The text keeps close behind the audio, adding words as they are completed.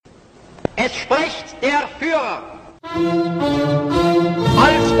Es spricht der Führer.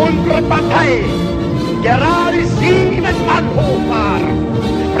 Als unsere Partei gerade 7 Mann hoch war,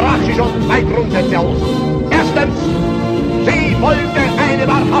 sprach sie schon 2 Grundsätze aus. Erstens, sie wollte eine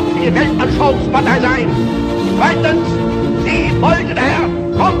wahrhaftige Weltanschauungspartei sein. Zweitens, sie wollte daher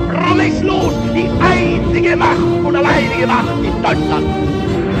kompromisslos die einzige Macht und alleinige Macht in Deutschland.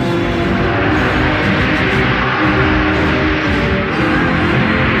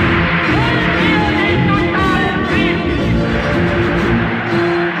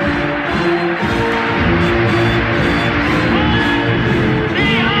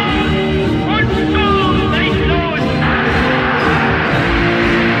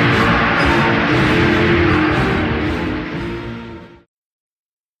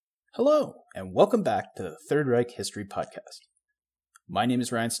 Hello, and welcome back to the Third Reich History Podcast. My name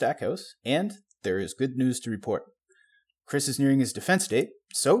is Ryan Stackhouse, and there is good news to report. Chris is nearing his defense date,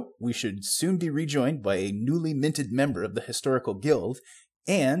 so we should soon be rejoined by a newly minted member of the Historical Guild,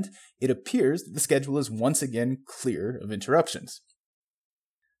 and it appears that the schedule is once again clear of interruptions.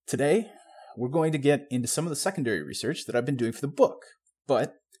 Today, we're going to get into some of the secondary research that I've been doing for the book,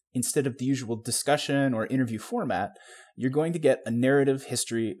 but instead of the usual discussion or interview format, you're going to get a narrative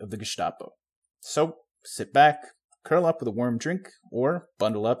history of the Gestapo. So sit back, curl up with a warm drink, or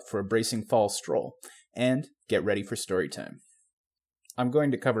bundle up for a bracing fall stroll, and get ready for story time. I'm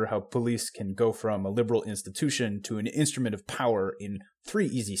going to cover how police can go from a liberal institution to an instrument of power in 3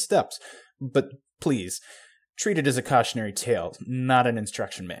 easy steps, but please, treat it as a cautionary tale, not an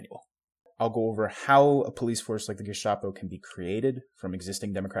instruction manual. I'll go over how a police force like the Gestapo can be created from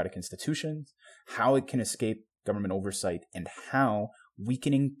existing democratic institutions, how it can escape government oversight, and how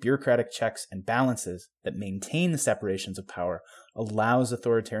weakening bureaucratic checks and balances that maintain the separations of power allows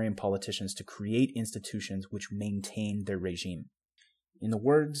authoritarian politicians to create institutions which maintain their regime. In the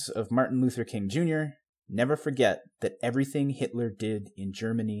words of Martin Luther King Jr., never forget that everything Hitler did in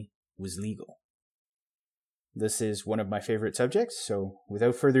Germany was legal. This is one of my favorite subjects, so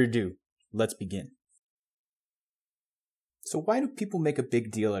without further ado, let's begin. So why do people make a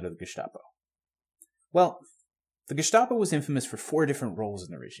big deal out of the Gestapo? Well, the Gestapo was infamous for 4 different roles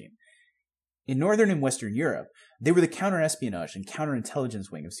in the regime. In Northern and Western Europe, they were the counter-espionage and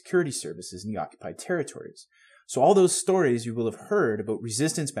counterintelligence wing of security services in the occupied territories. So all those stories you will have heard about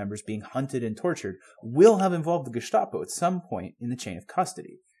resistance members being hunted and tortured will have involved the Gestapo at some point in the chain of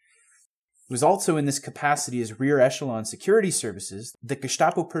custody. It was also in this capacity as rear echelon security services that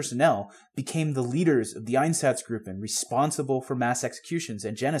Gestapo personnel became the leaders of the Einsatzgruppen responsible for mass executions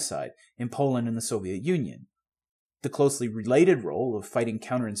and genocide in Poland and the Soviet Union. The closely related role of fighting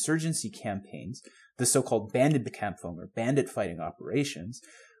counterinsurgency campaigns, the so-called Bandenbekämpfung or bandit fighting operations,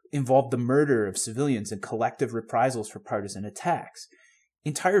 involved the murder of civilians and collective reprisals for partisan attacks.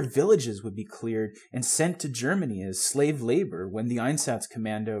 Entire villages would be cleared and sent to Germany as slave labor when the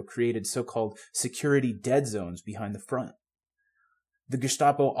Einsatzkommando created so-called security dead zones behind the front. The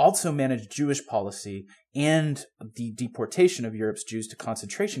Gestapo also managed Jewish policy and the deportation of Europe's Jews to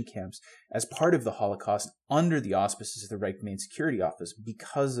concentration camps as part of the Holocaust under the auspices of the Reich Main Security Office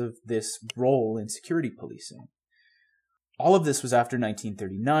because of this role in security policing. All of this was after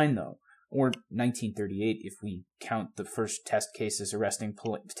 1939, though, or 1938 if we count the first test cases arresting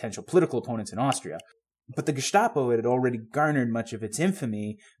potential political opponents in Austria. But the Gestapo had already garnered much of its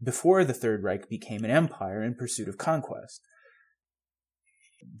infamy before the Third Reich became an empire in pursuit of conquest.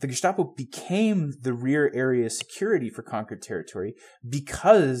 The Gestapo became the rear area security for conquered territory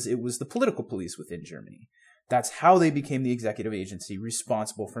because it was the political police within Germany. That's how they became the executive agency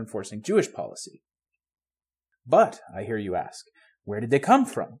responsible for enforcing Jewish policy. But, I hear you ask, where did they come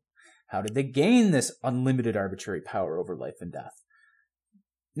from? How did they gain this unlimited arbitrary power over life and death?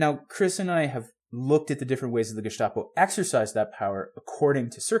 Now, Chris and I have looked at the different ways that the Gestapo exercised that power according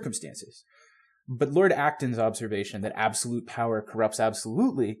to circumstances. But Lord Acton's observation that absolute power corrupts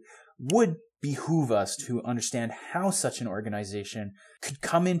absolutely would behoove us to understand how such an organization could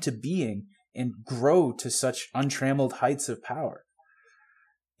come into being and grow to such untrammeled heights of power.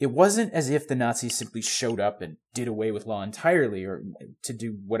 It wasn't as if the Nazis simply showed up and did away with law entirely or to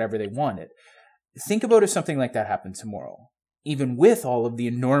do whatever they wanted. Think about if something like that happened tomorrow. Even with all of the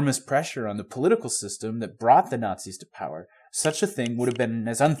enormous pressure on the political system that brought the Nazis to power, such a thing would have been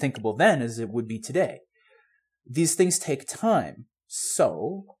as unthinkable then as it would be today. These things take time.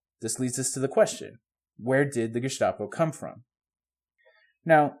 So, this leads us to the question, where did the Gestapo come from?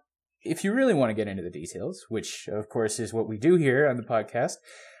 Now, if you really want to get into the details, which of course is what we do here on the podcast,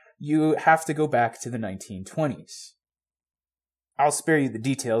 you have to go back to the 1920s. I'll spare you the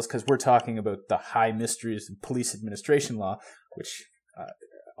details because we're talking about the high mysteries of police administration law, which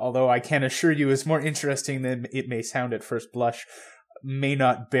although I can assure you is more interesting than it may sound at first blush, may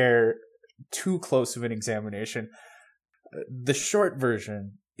not bear too close of an examination. The short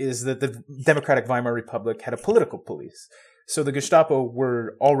version is that the democratic Weimar Republic had a political police, so the Gestapo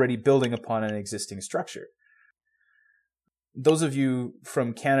were already building upon an existing structure. Those of you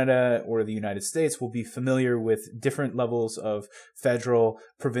from Canada or the United States will be familiar with different levels of federal,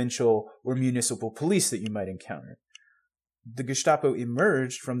 provincial, or municipal police that you might encounter. The Gestapo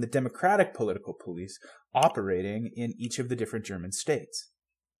emerged from the democratic political police operating in each of the different German states.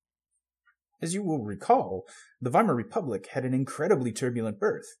 As you will recall, the Weimar Republic had an incredibly turbulent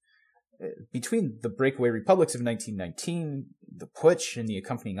birth. Between the breakaway republics of 1919, the Putsch and the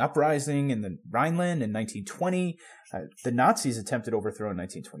accompanying uprising in the Rhineland in 1920, the Nazis' attempted overthrow in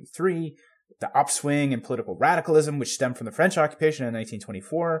 1923, the upswing in political radicalism which stemmed from the French occupation in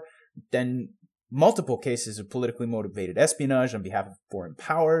 1924, then multiple cases of politically motivated espionage on behalf of foreign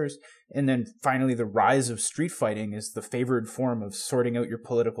powers, and then finally the rise of street fighting as the favored form of sorting out your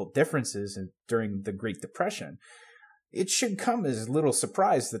political differences during the Great Depression. It should come as little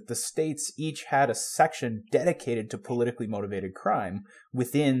surprise that the states each had a section dedicated to politically motivated crime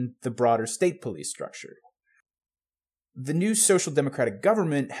within the broader state police structure. The new social democratic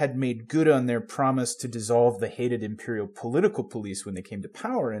government had made good on their promise to dissolve the hated imperial political police when they came to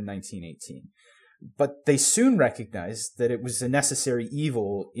power in 1918. But they soon recognized that it was a necessary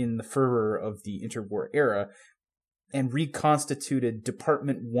evil in the fervor of the interwar era and reconstituted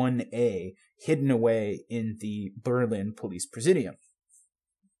Department 1A, hidden away in the Berlin Police Presidium.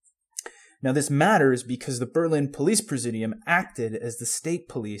 Now this matters because the Berlin Police Presidium acted as the state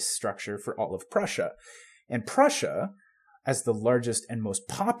police structure for all of Prussia, and Prussia, as the largest and most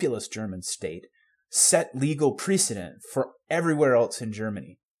populous German state, set legal precedent for everywhere else in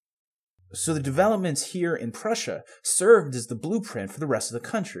Germany. So the developments here in Prussia served as the blueprint for the rest of the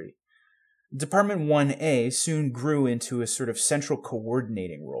country. Department 1A soon grew into a sort of central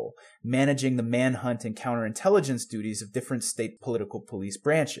coordinating role, managing the manhunt and counterintelligence duties of different state political police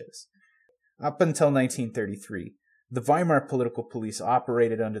branches. Up until 1933, the Weimar political police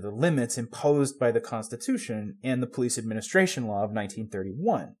operated under the limits imposed by the Constitution and the Police Administration Law of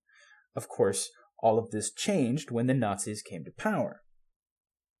 1931. Of course, all of this changed when the Nazis came to power.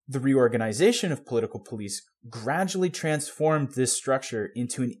 The reorganization of political police gradually transformed this structure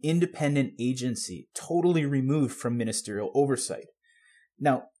into an independent agency, totally removed from ministerial oversight.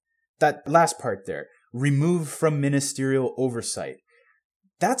 Now, that last part there, removed from ministerial oversight,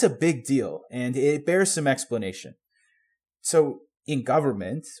 that's a big deal, and it bears some explanation. So, in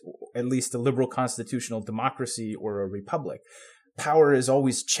government, at least a liberal constitutional democracy or a republic, power is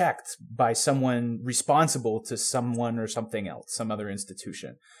always checked by someone responsible to someone or something else, some other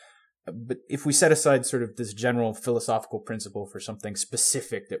institution. But if we set aside sort of this general philosophical principle for something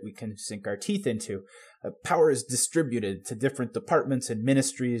specific that we can sink our teeth into, power is distributed to different departments and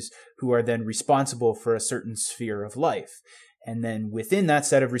ministries who are then responsible for a certain sphere of life. And then within that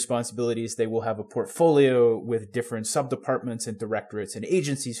set of responsibilities, they will have a portfolio with different subdepartments and directorates and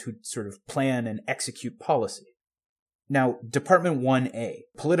agencies who sort of plan and execute policy. Now, Department 1A,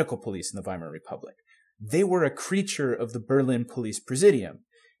 political police in the Weimar Republic, they were a creature of the Berlin Police Presidium,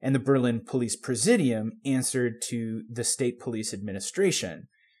 and the Berlin Police Presidium answered to the State Police Administration,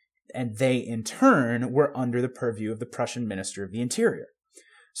 and they, in turn, were under the purview of the Prussian Minister of the Interior.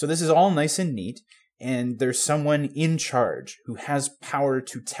 So this is all nice and neat, and there's someone in charge who has power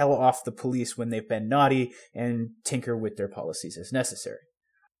to tell off the police when they've been naughty and tinker with their policies as necessary.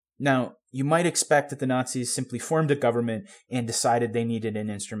 Now, you might expect that the Nazis simply formed a government and decided they needed an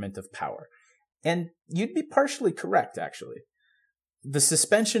instrument of power. And you'd be partially correct, actually. The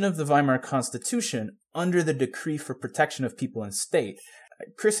suspension of the Weimar Constitution under the Decree for Protection of People and State,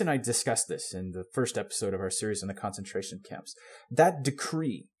 Chris and I discussed this in the first episode of our series on the concentration camps. That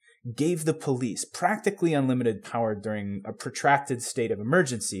decree gave the police practically unlimited power during a protracted state of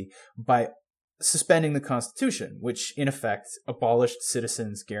emergency by suspending the Constitution, which in effect abolished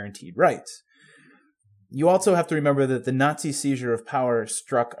citizens' guaranteed rights. You also have to remember that the Nazi seizure of power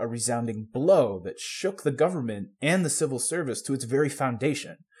struck a resounding blow that shook the government and the civil service to its very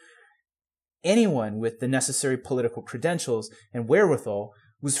foundation. Anyone with the necessary political credentials and wherewithal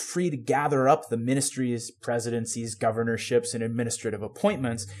was free to gather up the ministries, presidencies, governorships, and administrative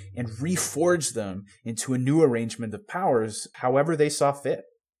appointments and reforge them into a new arrangement of powers however they saw fit.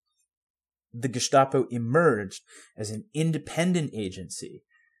 The Gestapo emerged as an independent agency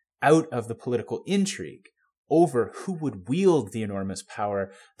out of the political intrigue over who would wield the enormous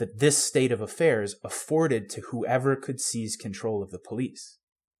power that this state of affairs afforded to whoever could seize control of the police.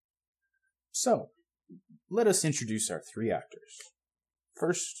 So, let us introduce our three actors.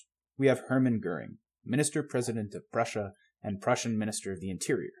 First, we have Hermann Goering, Minister-President of Prussia and Prussian Minister of the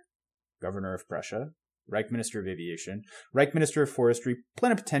Interior, Governor of Prussia, Reich Minister of Aviation, Reich Minister of Forestry,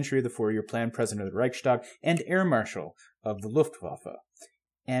 Plenipotentiary of the Four-Year Plan, President of the Reichstag, and Air Marshal of the Luftwaffe.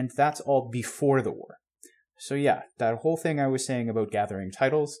 And that's all before the war. So yeah, that whole thing I was saying about gathering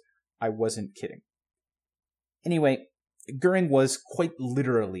titles, I wasn't kidding. Anyway, Goering was quite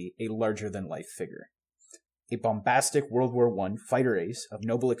literally a larger-than-life figure. A bombastic World War I fighter ace of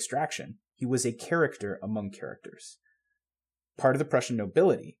noble extraction, he was a character among characters. Part of the Prussian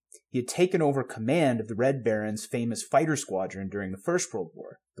nobility, he had taken over command of the Red Baron's famous fighter squadron during the First World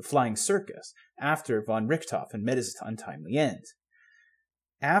War, the Flying Circus, after von Richthofen met his untimely end.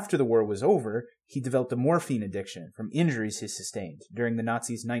 After the war was over, he developed a morphine addiction from injuries he sustained during the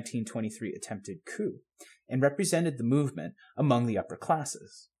Nazis' 1923 attempted coup, and represented the movement among the upper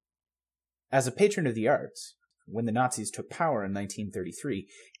classes. As a patron of the arts, when the Nazis took power in 1933,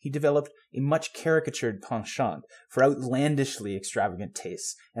 he developed a much caricatured penchant for outlandishly extravagant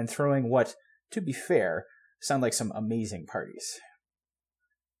tastes and throwing what, to be fair, sound like some amazing parties.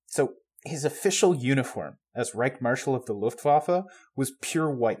 So, his official uniform as Reich Marshal of the Luftwaffe was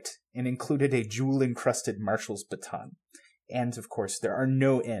pure white and included a jewel-encrusted marshal's baton. And, of course, there are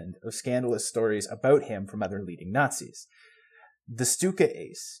no end of scandalous stories about him from other leading Nazis. The Stuka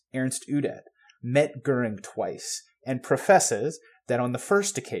ace, Ernst Udet, met Goering twice and professes that on the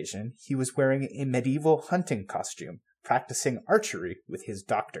first occasion he was wearing a medieval hunting costume, practicing archery with his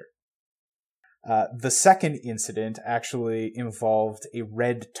doctor. The second incident actually involved a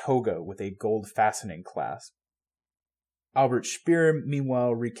red toga with a gold fastening clasp. Albert Speer,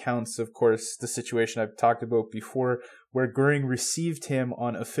 meanwhile, recounts, of course, the situation I've talked about before, where Goering received him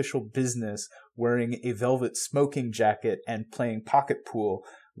on official business wearing a velvet smoking jacket and playing pocket pool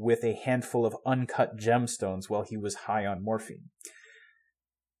with a handful of uncut gemstones while he was high on morphine.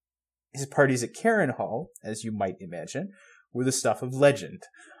 His parties at Karen Hall, as you might imagine, were the stuff of legend,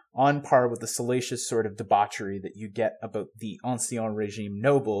 on par with the salacious sort of debauchery that you get about the Ancien Regime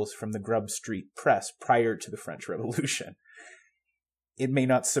nobles from the Grub Street press prior to the French Revolution. It may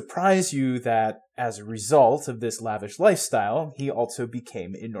not surprise you that, as a result of this lavish lifestyle, he also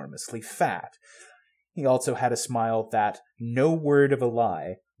became enormously fat. He also had a smile that, no word of a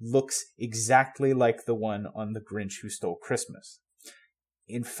lie, looks exactly like the one on The Grinch Who Stole Christmas.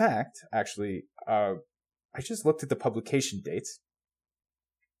 In fact, actually, I just looked at the publication dates.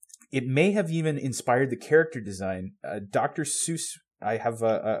 It may have even inspired the character design. Dr. Seuss, I have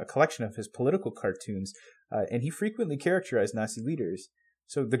a collection of his political cartoons, and he frequently characterized Nazi leaders.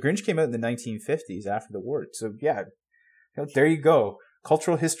 So The Grinch came out in the 1950s after the war. So yeah, there you go.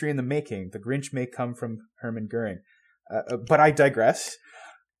 Cultural history in the making. The Grinch may come from Hermann Goering. But I digress.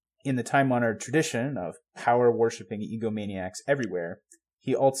 In the time-honored tradition of power-worshipping egomaniacs everywhere,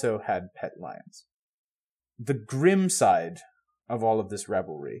 he also had pet lions. The grim side of all of this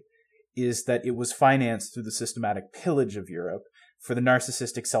revelry is that it was financed through the systematic pillage of Europe for the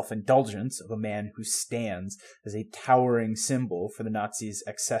narcissistic self-indulgence of a man who stands as a towering symbol for the Nazis'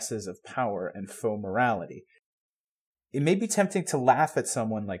 excesses of power and faux morality. It may be tempting to laugh at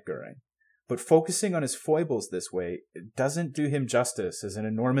someone like Goering, but focusing on his foibles this way doesn't do him justice as an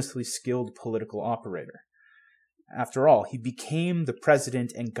enormously skilled political operator. After all, he became the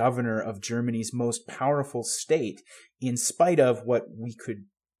president and governor of Germany's most powerful state in spite of what we could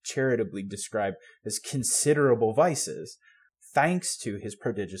charitably describe as considerable vices, thanks to his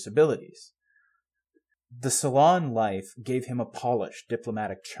prodigious abilities. The salon life gave him a polished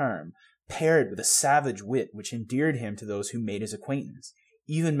diplomatic charm, paired with a savage wit which endeared him to those who made his acquaintance,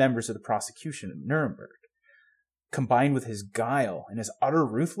 even members of the prosecution of Nuremberg. Combined with his guile and his utter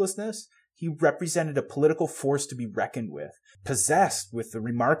ruthlessness, he represented a political force to be reckoned with, possessed with the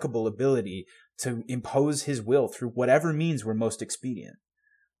remarkable ability to impose his will through whatever means were most expedient.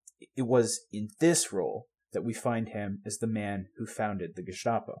 It was in this role that we find him as the man who founded the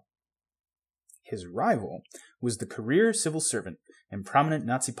Gestapo. His rival was the career civil servant and prominent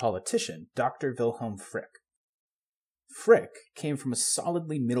Nazi politician, Dr. Wilhelm Frick. Frick came from a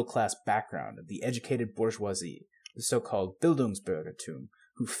solidly middle-class background of the educated bourgeoisie, the so-called Bildungsbürgertum,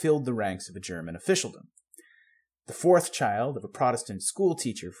 who filled the ranks of a German officialdom. The fourth child of a Protestant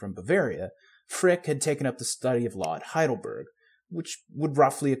schoolteacher from Bavaria, Frick had taken up the study of law at Heidelberg, which would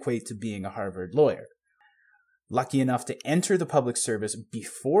roughly equate to being a Harvard lawyer. Lucky enough to enter the public service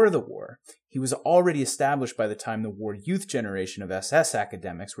before the war, he was already established by the time the war youth generation of SS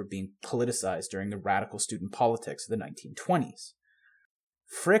academics were being politicized during the radical student politics of the 1920s.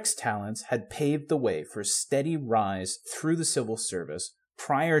 Frick's talents had paved the way for a steady rise through the civil service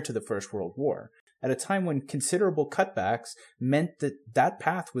prior to the First World War, at a time when considerable cutbacks meant that that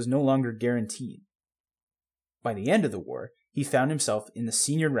path was no longer guaranteed. By the end of the war, he found himself in the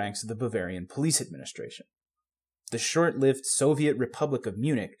senior ranks of the Bavarian police administration. The short-lived Soviet Republic of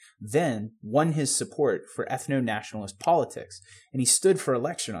Munich then won his support for ethno-nationalist politics, and he stood for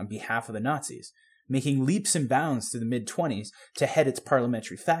election on behalf of the Nazis, making leaps and bounds through the mid-20s to head its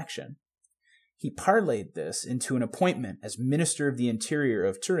parliamentary faction. He parlayed this into an appointment as Minister of the Interior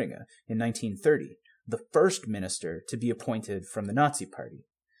of Thuringia in 1930, the first minister to be appointed from the Nazi Party.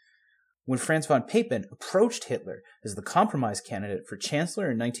 When Franz von Papen approached Hitler as the compromise candidate for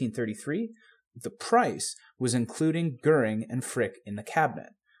chancellor in 1933, the price was including Göring and Frick in the cabinet,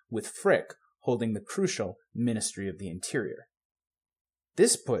 with Frick holding the crucial Ministry of the Interior.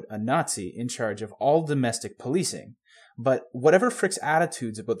 This put a Nazi in charge of all domestic policing, but whatever Frick's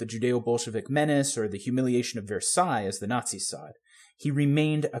attitudes about the Judeo-Bolshevik menace or the humiliation of Versailles as the Nazis saw it, he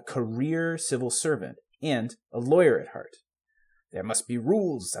remained a career civil servant and a lawyer at heart. There must be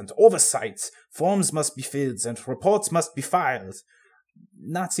rules and oversights, forms must be filled and reports must be filed.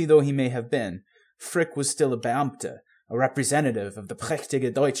 Nazi though he may have been, Frick was still a Beamte, a representative of the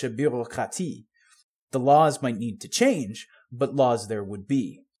prächtige deutsche Bürokratie. The laws might need to change, but laws there would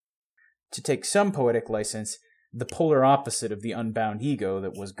be. To take some poetic license, the polar opposite of the unbound ego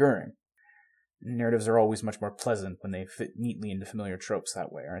that was Göring. Narratives are always much more pleasant when they fit neatly into familiar tropes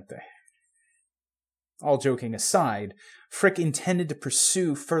that way, aren't they? All joking aside, Frick intended to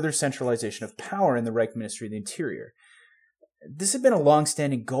pursue further centralization of power in the Reich Ministry of the Interior. This had been a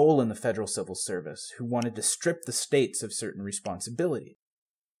long-standing goal in the Federal Civil Service, who wanted to strip the states of certain responsibility.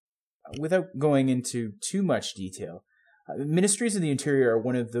 Without going into too much detail, Ministries of the Interior are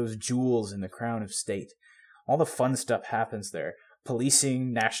one of those jewels in the crown of state. All the fun stuff happens there.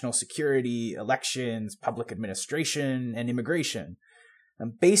 Policing, national security, elections, public administration, and immigration.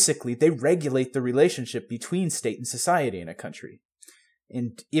 And basically, they regulate the relationship between state and society in a country.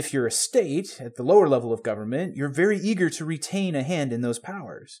 And if you're a state, at the lower level of government, you're very eager to retain a hand in those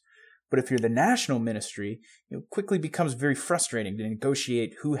powers. But if you're the national ministry, it quickly becomes very frustrating to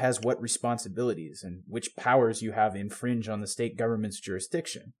negotiate who has what responsibilities and which powers you have infringe on the state government's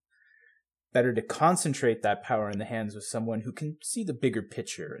jurisdiction. Better to concentrate that power in the hands of someone who can see the bigger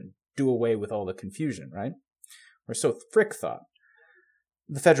picture and do away with all the confusion, right? Or so Frick thought.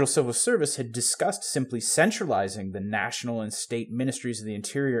 The Federal Civil Service had discussed simply centralizing the national and state ministries of the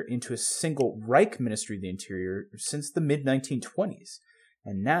interior into a single Reich Ministry of the Interior since the mid-1920s.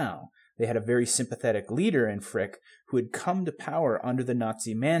 And now they had a very sympathetic leader in Frick who had come to power under the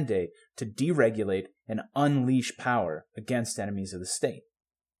Nazi mandate to deregulate and unleash power against enemies of the state.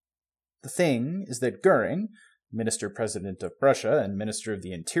 The thing is that Göring, Minister-President of Prussia and Minister of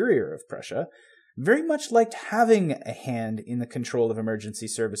the Interior of Prussia, very much liked having a hand in the control of emergency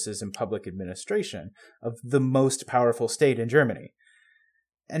services and public administration of the most powerful state in Germany.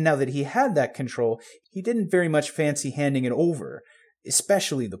 And now that he had that control, he didn't very much fancy handing it over,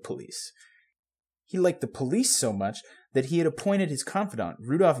 especially the police. He liked the police so much that he had appointed his confidant,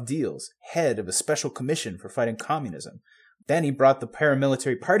 Rudolf Diels, head of a special commission for fighting communism. Then he brought the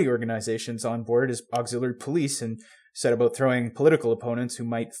paramilitary party organizations on board as auxiliary police and set about throwing political opponents who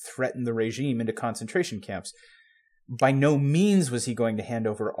might threaten the regime into concentration camps. By no means was he going to hand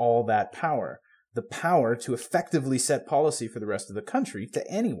over all that power, the power to effectively set policy for the rest of the country, to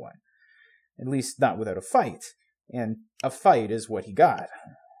anyone. At least not without a fight. And a fight is what he got.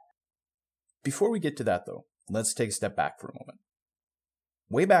 Before we get to that, though, let's take a step back for a moment.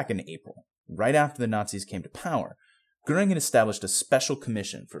 Way back in April, right after the Nazis came to power, Göring had established a special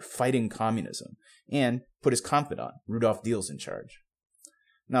commission for fighting communism and put his confidant, Rudolf Diels, in charge.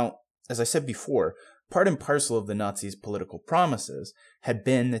 Now, as I said before, part and parcel of the Nazis' political promises had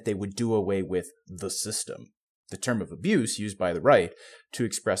been that they would do away with the system, the term of abuse used by the right to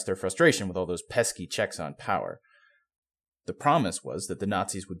express their frustration with all those pesky checks on power. The promise was that the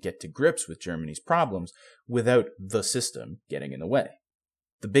Nazis would get to grips with Germany's problems without the system getting in the way.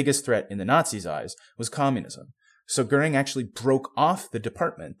 The biggest threat in the Nazis' eyes was communism. So Göring actually broke off the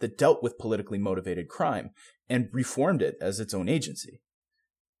department that dealt with politically motivated crime and reformed it as its own agency.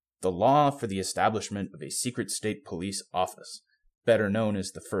 The law for the establishment of a secret state police office, better known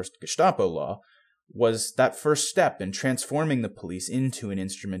as the First Gestapo Law, was that first step in transforming the police into an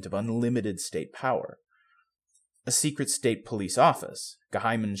instrument of unlimited state power. A secret state police office,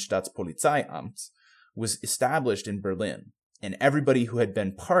 Geheimen Staatspolizeiamt, was established in Berlin, and everybody who had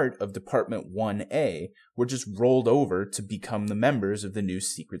been part of Department 1A were just rolled over to become the members of the new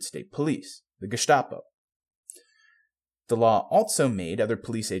secret state police, the Gestapo. The law also made other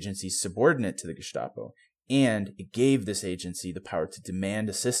police agencies subordinate to the Gestapo and it gave this agency the power to demand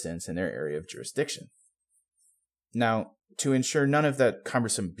assistance in their area of jurisdiction. Now, to ensure none of that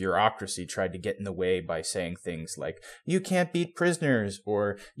cumbersome bureaucracy tried to get in the way by saying things like, you can't beat prisoners,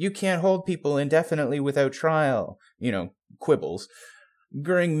 or you can't hold people indefinitely without trial, quibbles,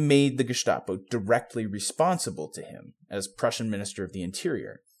 Goering made the Gestapo directly responsible to him as Prussian Minister of the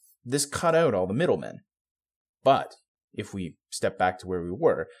Interior. This cut out all the middlemen. But, if we step back to where we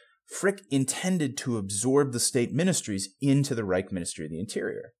were, Frick intended to absorb the state ministries into the Reich Ministry of the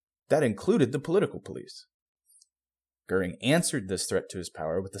Interior. That included the political police. Goering answered this threat to his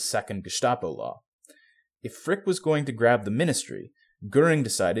power with the second Gestapo law. If Frick was going to grab the ministry, Goering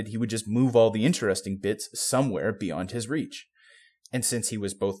decided he would just move all the interesting bits somewhere beyond his reach. And since he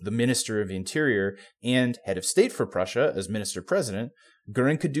was both the Minister of the Interior and head of state for Prussia as Minister-President,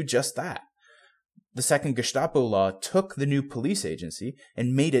 Goering could do just that. The second Gestapo law took the new police agency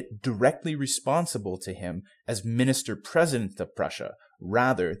and made it directly responsible to him as Minister-President of Prussia,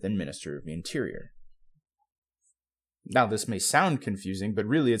 rather than Minister of the Interior. Now, this may sound confusing, but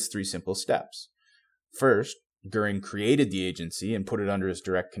really it's 3 simple steps. First, Goering created the agency and put it under his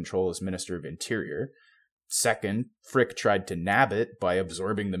direct control as Minister of Interior. Second, Frick tried to nab it by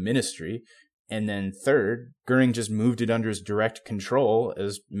absorbing the ministry. And then third, Goering just moved it under his direct control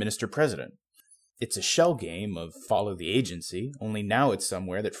as Minister-President. It's a shell game of follow the agency, only now it's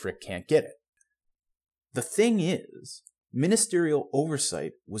somewhere that Frick can't get it. The thing is, ministerial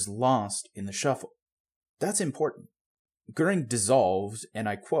oversight was lost in the shuffle. That's important. Goering dissolved, and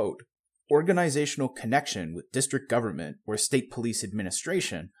I quote, organizational connection with district government or state police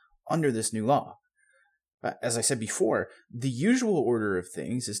administration under this new law. As I said before, the usual order of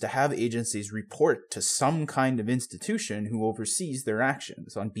things is to have agencies report to some kind of institution who oversees their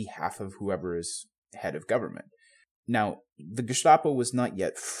actions on behalf of whoever is head of government. Now, the Gestapo was not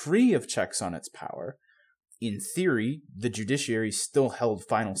yet free of checks on its power. In theory, the judiciary still held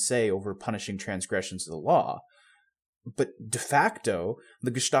final say over punishing transgressions of the law. But de facto, the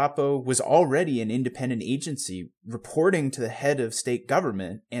Gestapo was already an independent agency reporting to the head of state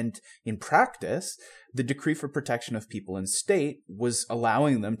government, and in practice, the Decree for Protection of People and State was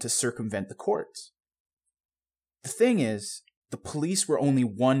allowing them to circumvent the courts. The thing is, the police were only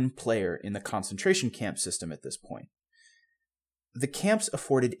one player in the concentration camp system at this point. The camps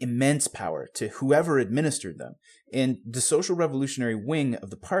afforded immense power to whoever administered them, and the social revolutionary wing of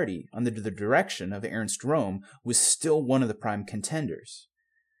the party, under the direction of Ernst Röhm, was still one of the prime contenders.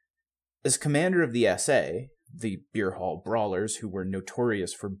 As commander of the SA, the beer hall brawlers who were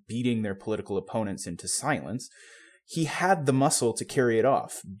notorious for beating their political opponents into silence, he had the muscle to carry it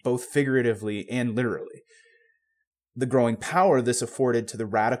off, both figuratively and literally. The growing power this afforded to the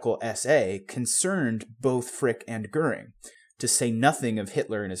radical SA concerned both Frick and Goering, to say nothing of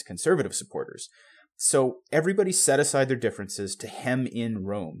Hitler and his conservative supporters. So everybody set aside their differences to hem in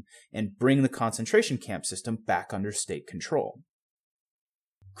Rome and bring the concentration camp system back under state control.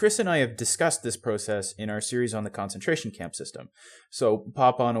 Chris and I have discussed this process in our series on the concentration camp system, so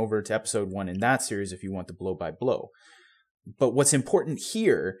pop on over to episode 1 in that series if you want the blow-by-blow. But what's important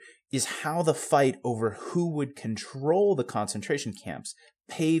here is how the fight over who would control the concentration camps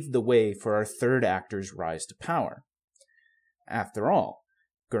paved the way for our third actor's rise to power. After all,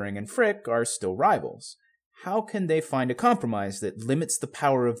 Goering and Frick are still rivals. How can they find a compromise that limits the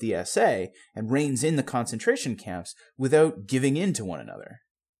power of the SA and reins in the concentration camps without giving in to one another?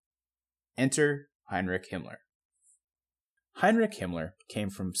 Enter Heinrich Himmler. Heinrich Himmler came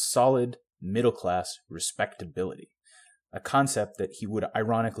from solid, middle-class respectability, a concept that he would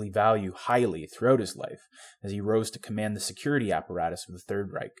ironically value highly throughout his life as he rose to command the security apparatus of the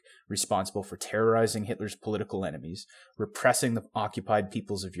Third Reich, responsible for terrorizing Hitler's political enemies, repressing the occupied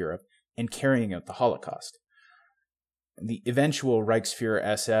peoples of Europe, and carrying out the Holocaust. The eventual Reichsführer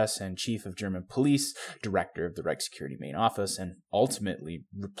SS and chief of German police, director of the Reich Security Main Office, and ultimately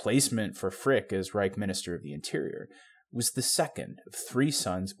replacement for Frick as Reich Minister of the Interior, was the second of 3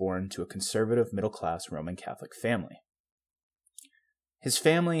 sons born to a conservative middle-class Roman Catholic family. His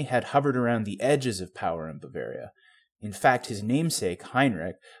family had hovered around the edges of power in Bavaria. In fact, his namesake,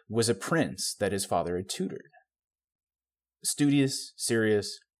 Heinrich, was a prince that his father had tutored. Studious,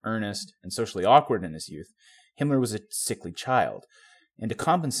 serious, earnest, and socially awkward in his youth, Himmler was a sickly child, and to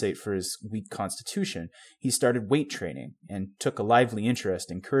compensate for his weak constitution, he started weight training and took a lively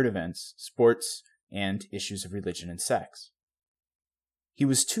interest in current events, sports, and issues of religion and sex. He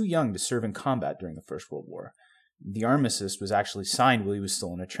was too young to serve in combat during the First World War. The armistice was actually signed while he was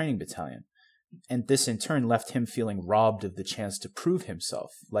still in a training battalion, and this in turn left him feeling robbed of the chance to prove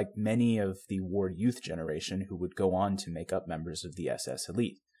himself, like many of the war youth generation who would go on to make up members of the SS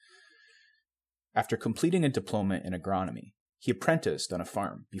elite. After completing a diploma in agronomy, he apprenticed on a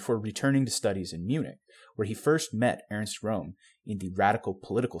farm before returning to studies in Munich, where he first met Ernst Röhm in the radical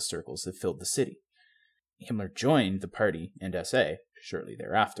political circles that filled the city. Himmler joined the party and SA shortly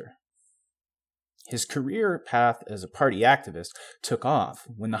thereafter. His career path as a party activist took off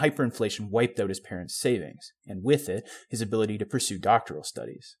when the hyperinflation wiped out his parents' savings, and with it, his ability to pursue doctoral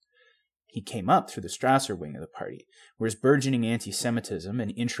studies. He came up through the Strasser wing of the party, where his burgeoning anti-Semitism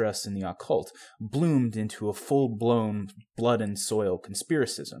and interest in the occult bloomed into a full-blown blood and soil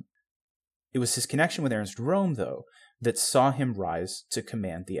conspiracism. It was his connection with Ernst Röhm, though, that saw him rise to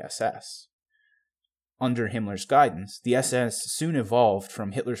command the SS. Under Himmler's guidance, the SS soon evolved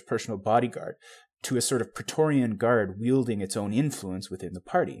from Hitler's personal bodyguard to a sort of Praetorian Guard wielding its own influence within the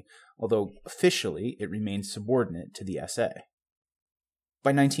party, although officially it remained subordinate to the SA. By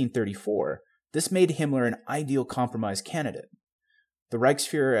 1934, this made Himmler an ideal compromise candidate. The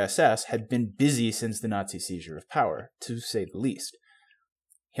Reichsfuhrer SS had been busy since the Nazi seizure of power, to say the least.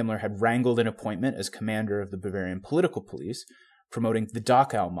 Himmler had wrangled an appointment as commander of the Bavarian political police, promoting the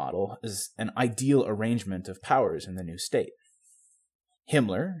Dachau model as an ideal arrangement of powers in the new state.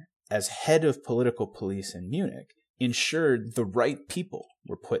 Himmler, as head of political police in Munich, ensured the right people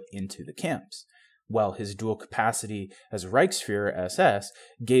were put into the camps, while his dual capacity as Reichsfuhrer SS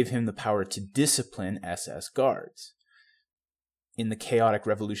gave him the power to discipline SS guards. In the chaotic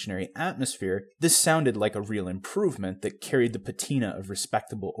revolutionary atmosphere, this sounded like a real improvement that carried the patina of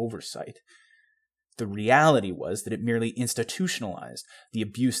respectable oversight. The reality was that it merely institutionalized the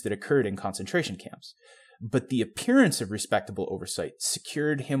abuse that occurred in concentration camps. But the appearance of respectable oversight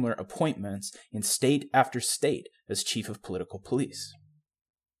secured Himmler appointments in state after state as chief of political police.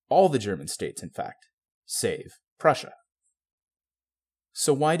 All the German states, in fact, save Prussia.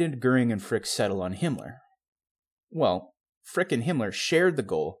 So why did Göring and Frick settle on Himmler? Well, Frick and Himmler shared the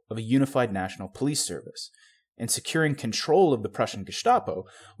goal of a unified national police service, and securing control of the Prussian Gestapo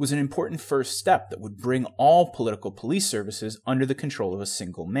was an important first step that would bring all political police services under the control of a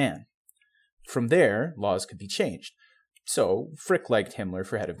single man. From there, laws could be changed. So, Frick liked Himmler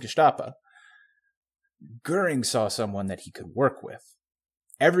for head of Gestapo. Göring saw someone that he could work with.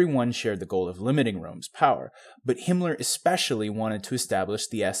 Everyone shared the goal of limiting Röhm's power, but Himmler especially wanted to establish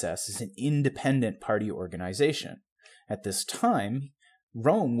the SS as an independent party organization. At this time,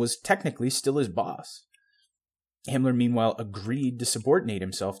 Röhm was technically still his boss. Himmler, meanwhile, agreed to subordinate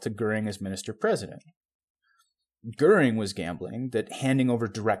himself to Göring as minister-president. Göring was gambling that handing over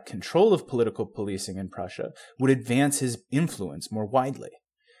direct control of political policing in Prussia would advance his influence more widely.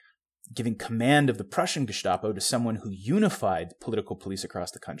 Giving command of the Prussian Gestapo to someone who unified political police across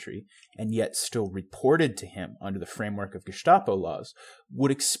the country, and yet still reported to him under the framework of Gestapo laws,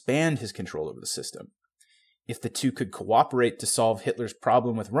 would expand his control over the system. If the two could cooperate to solve Hitler's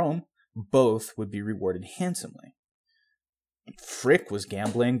problem with Röhm, both would be rewarded handsomely. Frick was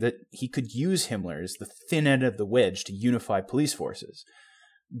gambling that he could use Himmler as the thin end of the wedge to unify police forces.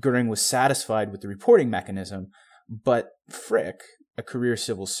 Göring was satisfied with the reporting mechanism, but Frick, a career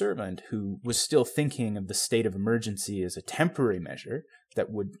civil servant who was still thinking of the state of emergency as a temporary measure that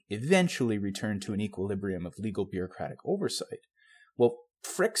would eventually return to an equilibrium of legal bureaucratic oversight, well,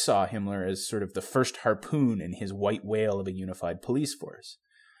 Frick saw Himmler as sort of the first harpoon in his white whale of a unified police force.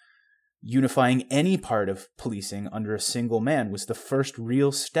 Unifying any part of policing under a single man was the first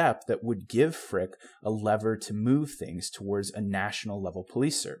real step that would give Frick a lever to move things towards a national-level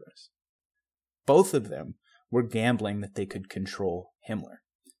police service. Both of them were gambling that they could control Himmler,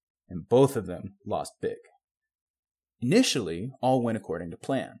 and both of them lost big. Initially, all went according to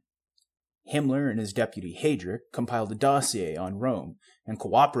plan. Himmler and his deputy Heydrich compiled a dossier on Röhm and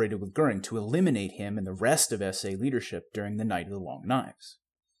cooperated with Göring to eliminate him and the rest of SA leadership during the Night of the Long Knives.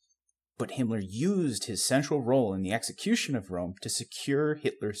 But Himmler used his central role in the execution of Röhm to secure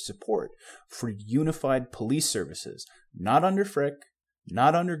Hitler's support for unified police services, not under Frick,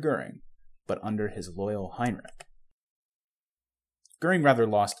 not under Göring, but under his loyal Heinrich. Göring rather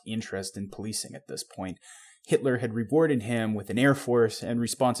lost interest in policing at this point. Hitler had rewarded him with an air force and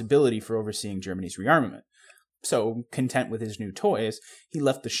responsibility for overseeing Germany's rearmament. So, content with his new toys, he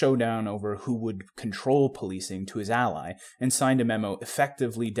left the showdown over who would control policing to his ally and signed a memo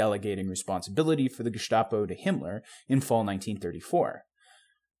effectively delegating responsibility for the Gestapo to Himmler in fall 1934.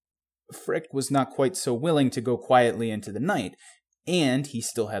 Frick was not quite so willing to go quietly into the night, and he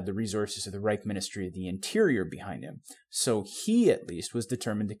still had the resources of the Reich Ministry of the Interior behind him, so he at least was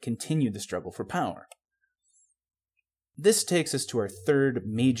determined to continue the struggle for power. This takes us to our third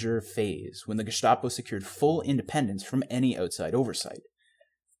major phase, when the Gestapo secured full independence from any outside oversight.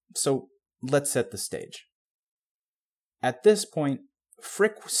 So let's set the stage. At this point,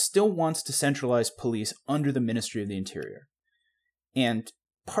 Frick still wants to centralize police under the Ministry of the Interior. And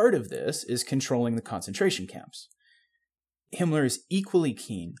part of this is controlling the concentration camps. Himmler is equally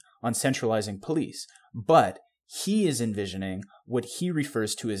keen on centralizing police, but he is envisioning what he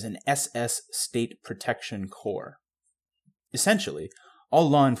refers to as an SS State Protection Corps. Essentially, all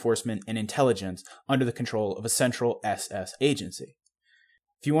law enforcement and intelligence under the control of a central SS agency.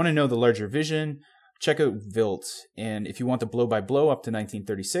 If you want to know the larger vision, check out Wilt, and if you want the blow-by-blow up to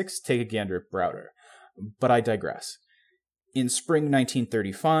 1936, take a gander at Browder. But I digress. In spring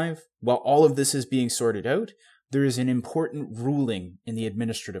 1935, while all of this is being sorted out, there is an important ruling in the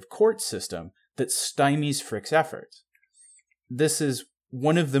administrative court system that stymies Frick's efforts. This is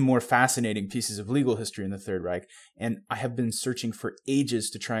one of the more fascinating pieces of legal history in the Third Reich, and I have been searching for ages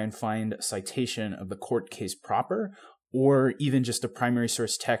to try and find a citation of the court case proper, or even just a primary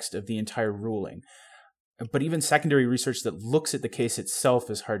source text of the entire ruling. But even secondary research that looks at the case itself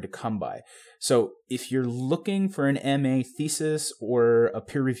is hard to come by. So if you're looking for an MA thesis or a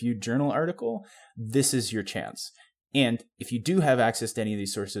peer-reviewed journal article, this is your chance. And if you do have access to any of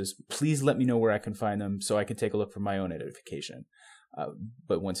these sources, please let me know where I can find them so I can take a look for my own edification.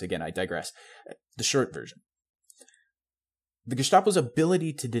 But once again, I digress. The short version. The Gestapo's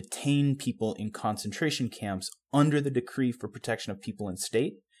ability to detain people in concentration camps under the Decree for Protection of People and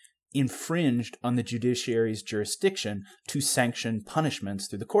State infringed on the judiciary's jurisdiction to sanction punishments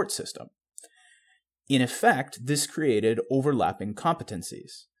through the court system. In effect, this created overlapping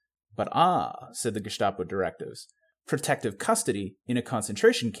competencies. But said the Gestapo directives, protective custody in a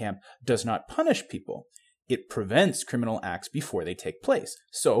concentration camp does not punish people. It prevents criminal acts before they take place.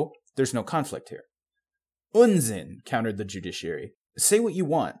 So, there's no conflict here. Unsinn, countered the judiciary. Say what you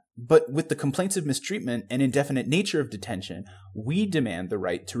want, but with the complaints of mistreatment and indefinite nature of detention, we demand the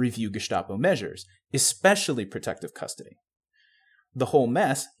right to review Gestapo measures, especially protective custody. The whole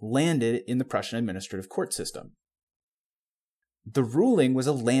mess landed in the Prussian administrative court system. The ruling was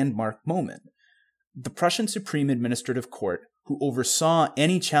a landmark moment. The Prussian Supreme Administrative Court, who oversaw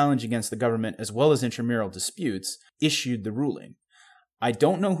any challenge against the government as well as intramural disputes, issued the ruling. I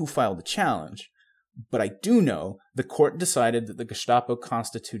don't know who filed the challenge, but I do know the court decided that the Gestapo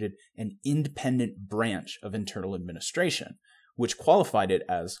constituted an independent branch of internal administration, which qualified it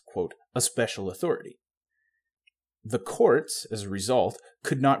as, quote, a special authority. The courts, as a result,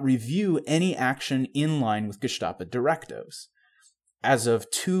 could not review any action in line with Gestapo directives. As of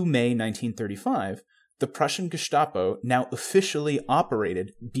 2 May 1935, the Prussian Gestapo now officially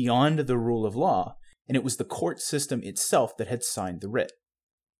operated beyond the rule of law, and it was the court system itself that had signed the writ.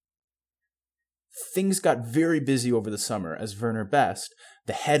 Things got very busy over the summer as Werner Best,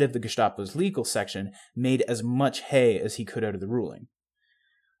 the head of the Gestapo's legal section, made as much hay as he could out of the ruling.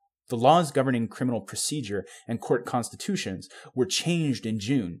 The laws governing criminal procedure and court constitutions were changed in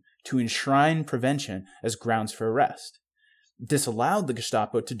June to enshrine prevention as grounds for arrest. This allowed the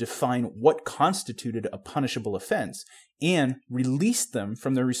Gestapo to define what constituted a punishable offense and released them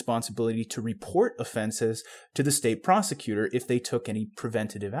from their responsibility to report offenses to the state prosecutor if they took any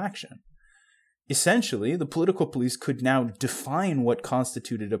preventative action. Essentially, the political police could now define what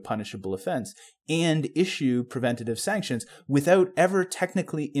constituted a punishable offense and issue preventative sanctions without ever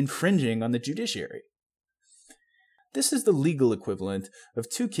technically infringing on the judiciary. This is the legal equivalent of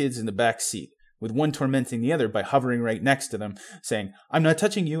two kids in the back seat, with one tormenting the other by hovering right next to them, saying, "I'm not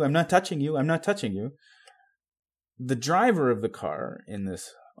touching you, I'm not touching you, I'm not touching you." The driver of the car, in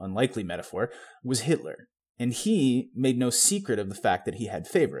this unlikely metaphor, was Hitler, and he made no secret of the fact that he had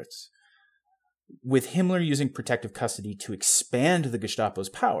favorites. With Himmler using protective custody to expand the Gestapo's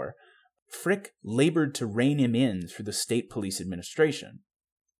power, Frick labored to rein him in through the state police administration.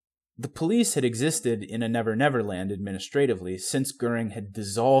 The police had existed in a never-never land administratively since Goering had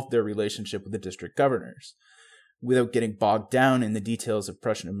dissolved their relationship with the district governors. Without getting bogged down in the details of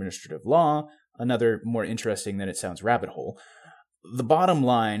Prussian administrative law, another more interesting than it sounds rabbit hole, the bottom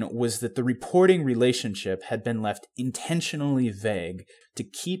line was that the reporting relationship had been left intentionally vague to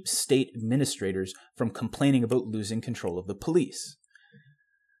keep state administrators from complaining about losing control of the police.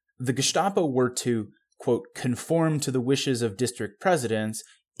 The Gestapo were to, quote, conform to the wishes of district presidents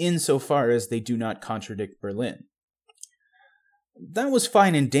insofar as they do not contradict Berlin. That was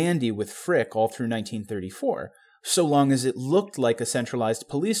fine and dandy with Frick all through 1934, so long as it looked like a centralized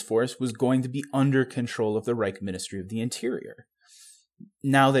police force was going to be under control of the Reich Ministry of the Interior.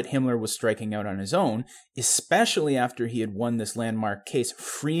 Now that Himmler was striking out on his own, especially after he had won this landmark case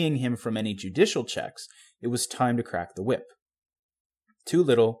freeing him from any judicial checks, it was time to crack the whip. Too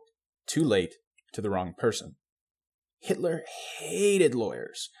little, too late, to the wrong person. Hitler hated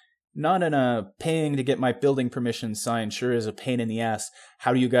lawyers, Not in a paying to get my building permission signed sure is a pain in the ass,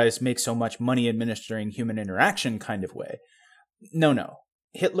 how do you guys make so much money administering human interaction kind of way. No.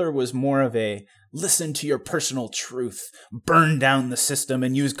 Hitler was more of a listen to your personal truth, burn down the system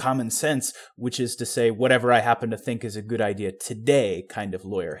and use common sense, which is to say whatever I happen to think is a good idea today kind of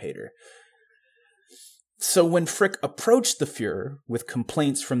lawyer hater. So when Frick approached the Fuhrer with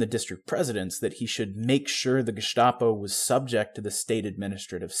complaints from the district presidents that he should make sure the Gestapo was subject to the state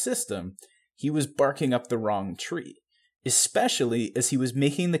administrative system, he was barking up the wrong tree, especially as he was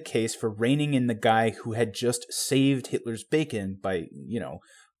making the case for reining in the guy who had just saved Hitler's bacon by,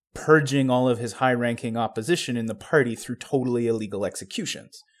 purging all of his high-ranking opposition in the party through totally illegal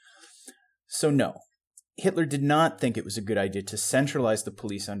executions. So no, Hitler did not think it was a good idea to centralize the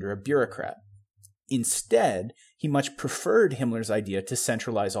police under a bureaucrat. Instead, he much preferred Himmler's idea to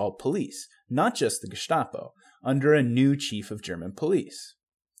centralize all police, not just the Gestapo, under a new chief of German police.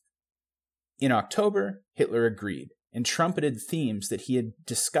 In October, Hitler agreed and trumpeted themes that he had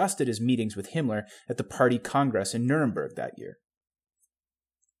discussed at his meetings with Himmler at the party congress in Nuremberg that year.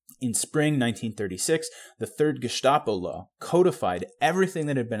 In spring 1936, the Third Gestapo Law codified everything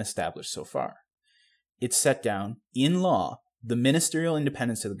that had been established so far. It set down, in law, the ministerial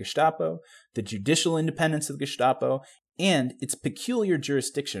independence of the Gestapo, the judicial independence of the Gestapo, and its peculiar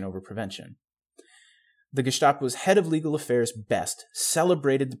jurisdiction over prevention. The Gestapo's head of legal affairs, Best,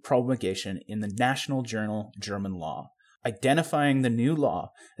 celebrated the promulgation in the National Journal German Law, identifying the new law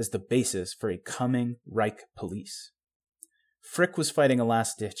as the basis for a coming Reich police. Frick was fighting a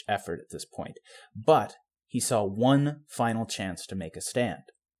last-ditch effort at this point, but he saw one final chance to make a stand.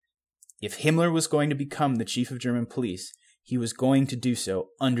 If Himmler was going to become the chief of German police, he was going to do so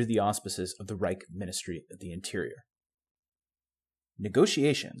under the auspices of the Reich Ministry of the Interior.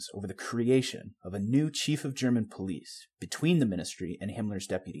 Negotiations over the creation of a new chief of German police between the ministry and Himmler's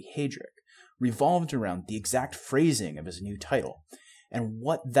deputy Heydrich revolved around the exact phrasing of his new title and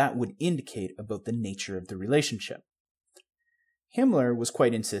what that would indicate about the nature of the relationship. Himmler was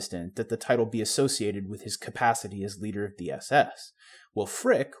quite insistent that the title be associated with his capacity as leader of the SS, while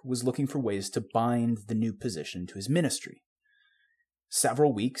Frick was looking for ways to bind the new position to his ministry.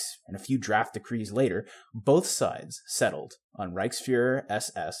 Several weeks and a few draft decrees later, both sides settled on Reichsfuhrer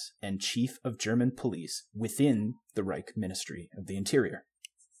SS and Chief of German Police within the Reich Ministry of the Interior.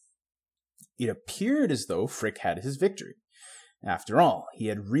 It appeared as though Frick had his victory. After all, he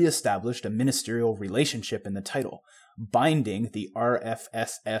had re-established a ministerial relationship in the title, binding the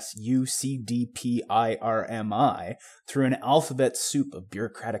RFSSUCDPIRMI through an alphabet soup of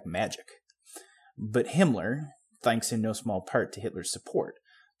bureaucratic magic. But Himmler, thanks in no small part to Hitler's support,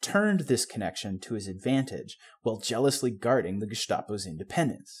 turned this connection to his advantage while jealously guarding the Gestapo's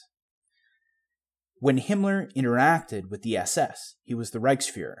independence. When Himmler interacted with the SS, he was the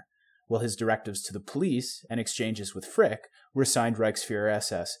Reichsfuhrer, while his directives to the police and exchanges with Frick were assigned Reichsfuhrer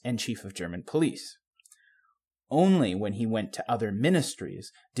SS and Chief of German Police. Only when he went to other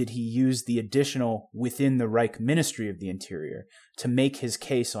ministries did he use the additional within the Reich Ministry of the Interior to make his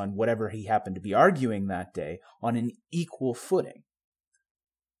case on whatever he happened to be arguing that day on an equal footing.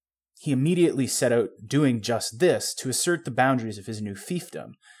 He immediately set out doing just this to assert the boundaries of his new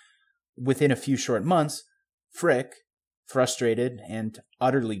fiefdom. Within a few short months, Frick, frustrated and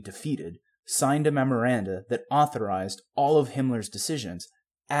utterly defeated, signed a memoranda that authorized all of Himmler's decisions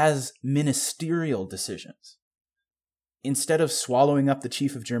as ministerial decisions. Instead of swallowing up the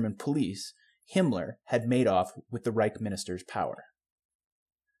chief of German police, Himmler had made off with the Reich minister's power.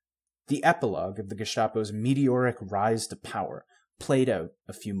 The epilogue of the Gestapo's meteoric rise to power played out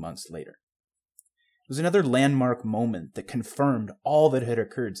a few months later. It was another landmark moment that confirmed all that had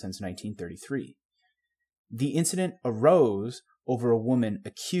occurred since 1933. The incident arose over a woman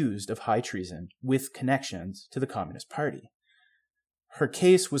accused of high treason with connections to the Communist Party. Her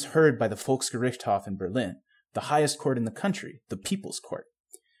case was heard by the Volksgerichtshof in Berlin, the highest court in the country, the People's Court.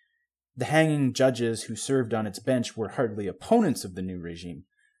 The hanging judges who served on its bench were hardly opponents of the new regime,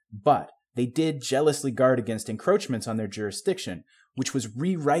 but they did jealously guard against encroachments on their jurisdiction, which was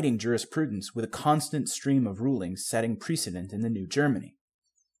rewriting jurisprudence with a constant stream of rulings setting precedent in the new Germany.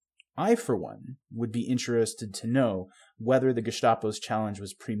 I, for one, would be interested to know whether the Gestapo's challenge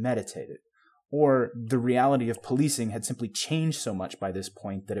was premeditated, or the reality of policing had simply changed so much by this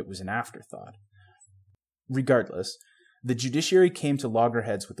point that it was an afterthought. Regardless, the judiciary came to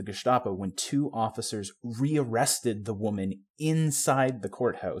loggerheads with the Gestapo when two officers rearrested the woman inside the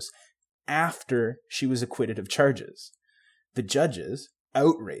courthouse after she was acquitted of charges. The judges,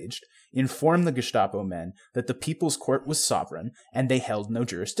 outraged, informed the Gestapo men that the People's Court was sovereign and they held no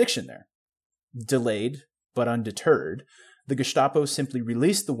jurisdiction there. Delayed, but undeterred, the Gestapo simply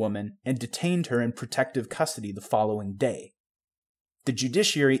released the woman and detained her in protective custody the following day. The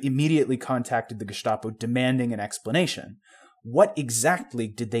judiciary immediately contacted the Gestapo demanding an explanation. What exactly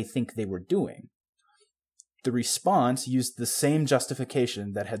did they think they were doing? The response used the same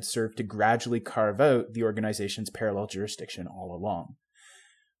justification that had served to gradually carve out the organization's parallel jurisdiction all along.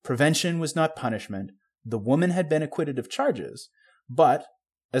 Prevention was not punishment. The woman had been acquitted of charges, but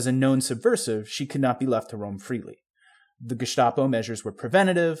as a known subversive, she could not be left to roam freely. The Gestapo measures were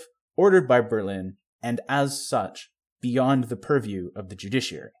preventative, ordered by Berlin, and as such, beyond the purview of the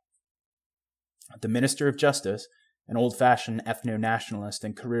judiciary. The Minister of Justice, an old-fashioned ethno-nationalist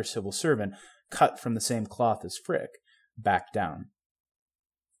and career civil servant cut from the same cloth as Frick, backed down.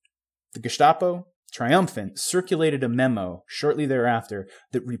 The Gestapo, triumphant, circulated a memo shortly thereafter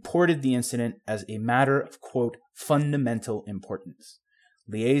that reported the incident as a matter of, quote, fundamental importance.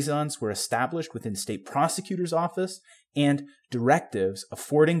 Liaisons were established within state prosecutor's office, and directives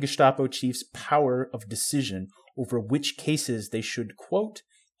affording Gestapo chiefs power of decision over which cases they should, quote,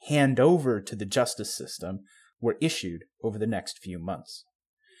 hand over to the justice system were issued over the next few months.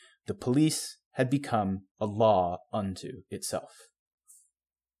 The police had become a law unto itself.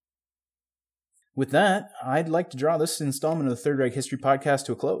 With that, I'd like to draw this installment of the Third Reich History Podcast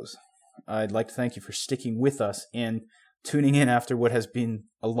to a close. I'd like to thank you for sticking with us and tuning in after what has been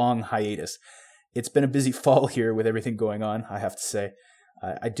a long hiatus. It's been a busy fall here with everything going on, I have to say.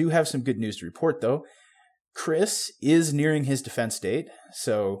 I do have some good news to report, though. Chris is nearing his defense date,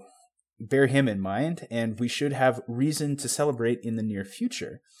 so bear him in mind, and we should have reason to celebrate in the near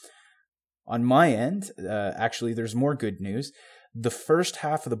future. On my end, actually, there's more good news. The first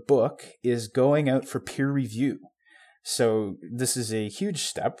half of the book is going out for peer review. So this is a huge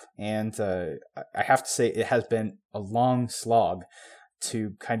step, and I have to say it has been a long slog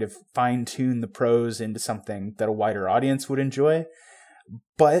to kind of fine-tune the prose into something that a wider audience would enjoy.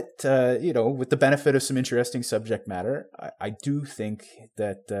 But, with the benefit of some interesting subject matter, I do think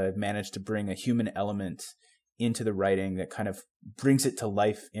that managed to bring a human element into the writing that kind of brings it to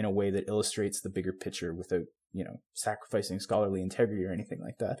life in a way that illustrates the bigger picture without, sacrificing scholarly integrity or anything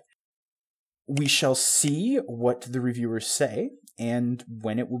like that. We shall see what the reviewers say and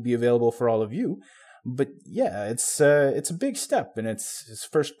when it will be available for all of you. But yeah, it's a big step, and it's his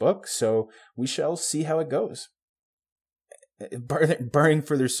first book, so we shall see how it goes. Barring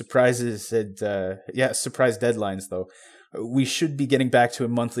further surprises and surprise deadlines, though, we should be getting back to a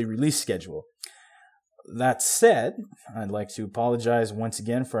monthly release schedule. That said, I'd like to apologize once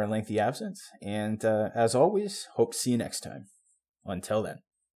again for our lengthy absence, and as always, hope to see you next time. Until then.